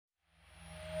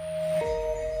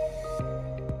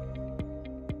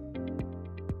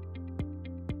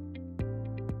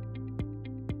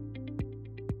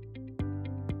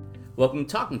Welcome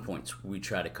to Talking Points, where we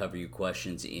try to cover your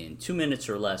questions in 2 minutes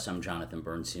or less. I'm Jonathan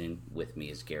Bernstein. With me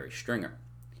is Gary Stringer.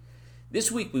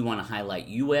 This week we want to highlight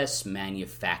U.S.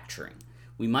 manufacturing.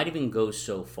 We might even go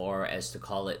so far as to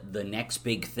call it the next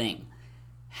big thing.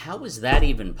 How is that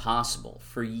even possible?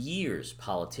 For years,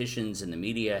 politicians and the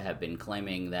media have been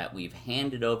claiming that we've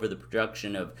handed over the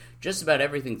production of just about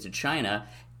everything to China,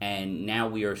 and now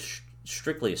we are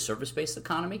strictly a service-based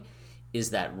economy. Is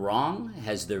that wrong?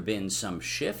 Has there been some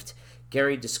shift?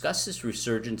 Gary, discuss this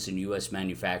resurgence in U.S.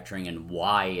 manufacturing and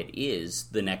why it is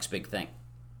the next big thing.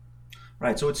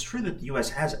 Right. So it's true that the U.S.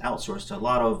 has outsourced a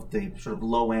lot of the sort of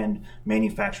low-end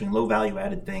manufacturing,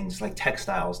 low-value-added things like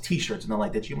textiles, T-shirts, and the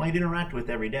like that you might interact with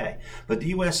every day. But the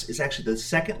U.S. is actually the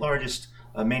second largest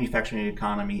manufacturing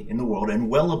economy in the world, and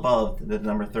well above the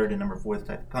number third and number fourth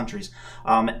type of countries.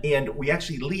 And we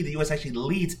actually lead. The U.S. actually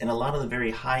leads in a lot of the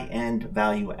very high-end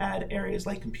value-add areas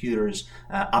like computers,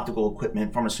 optical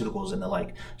equipment, pharmaceuticals, and the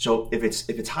like. So if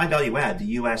it's high value-add, the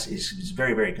U.S. is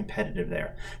very, very competitive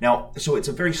there. Now, so it's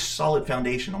a very solid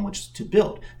foundation on which to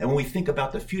build. And when we think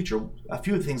about the future, a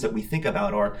few of the things that we think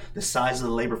about are the size of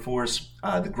the labor force,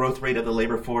 the growth rate of the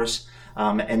labor force.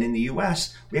 And in the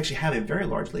U.S., we actually have a very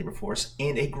large labor force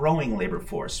and a growing labor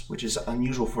force, which is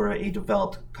unusual for a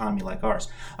developed economy like ours.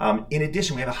 In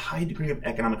addition, we have a high degree of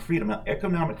economic freedom. Now,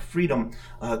 economic freedom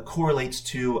correlates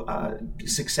to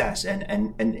success and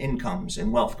incomes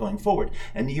and wealth going forward.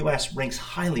 And the U.S. ranks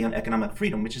highly on economic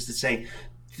freedom, which is to say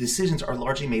decisions are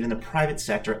largely made in the private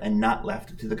sector and not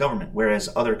left to the government, whereas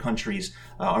other countries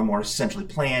are more centrally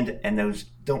planned, and those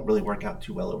don't really work out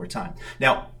too well over time.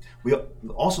 Now, we are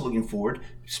also looking forward,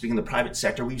 speaking of the private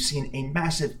sector, we've seen a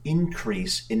massive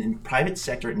increase in private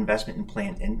sector investment in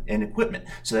plant and equipment.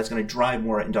 So that's going to drive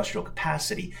more industrial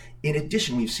capacity. In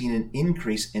addition, we've seen an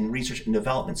increase in research and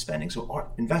development spending. So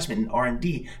our investment in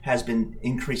R&D has been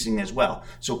increasing as well.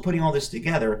 So putting all this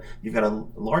together, you've got a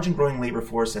large and growing labor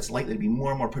force that's likely to be more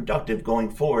and more productive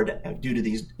going forward due to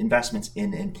these investments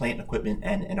in plant equipment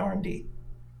and R&D.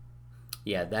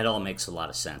 Yeah, that all makes a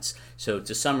lot of sense. So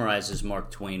to summarize, as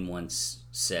Mark Twain once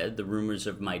said, the rumors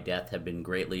of my death have been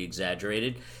greatly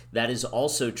exaggerated. That is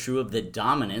also true of the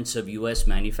dominance of U.S.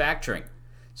 manufacturing.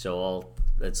 So all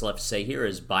that's left to say here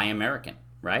is buy American,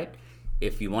 right?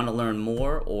 If you want to learn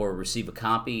more or receive a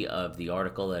copy of the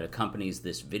article that accompanies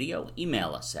this video,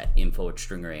 email us at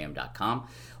info@stringeram.com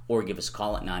or give us a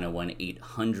call at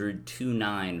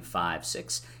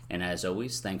 901-800-2956. And as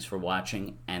always, thanks for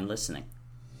watching and listening.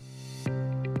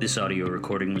 This audio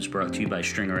recording was brought to you by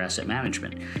Stringer Asset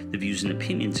Management. The views and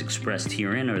opinions expressed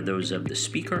herein are those of the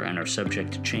speaker and are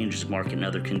subject to change as market and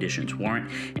other conditions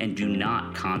warrant, and do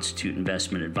not constitute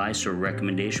investment advice or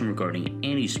recommendation regarding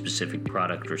any specific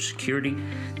product or security.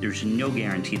 There's no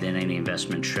guarantee that any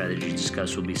investment strategy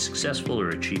discussed will be successful or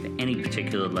achieve any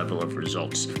particular level of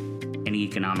results. Any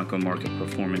economic or market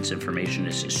performance information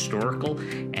is historical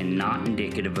and not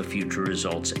indicative of future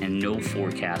results, and no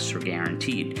forecasts are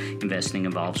guaranteed. Investing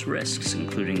involves risks,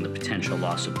 including the potential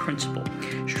loss of principal.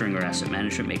 Stringer Asset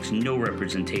Management makes no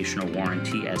representation or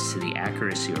warranty as to the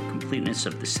accuracy or completeness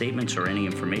of the statements or any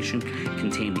information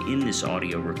contained in this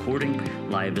audio recording.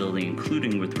 Liability,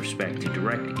 including with respect to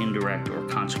direct, indirect, or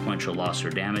consequential loss or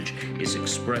damage, is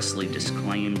expressly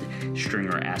disclaimed.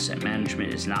 Stringer Asset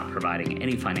Management is not providing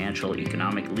any financial,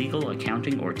 economic, legal,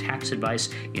 accounting, or tax advice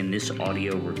in this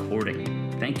audio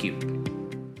recording. Thank you.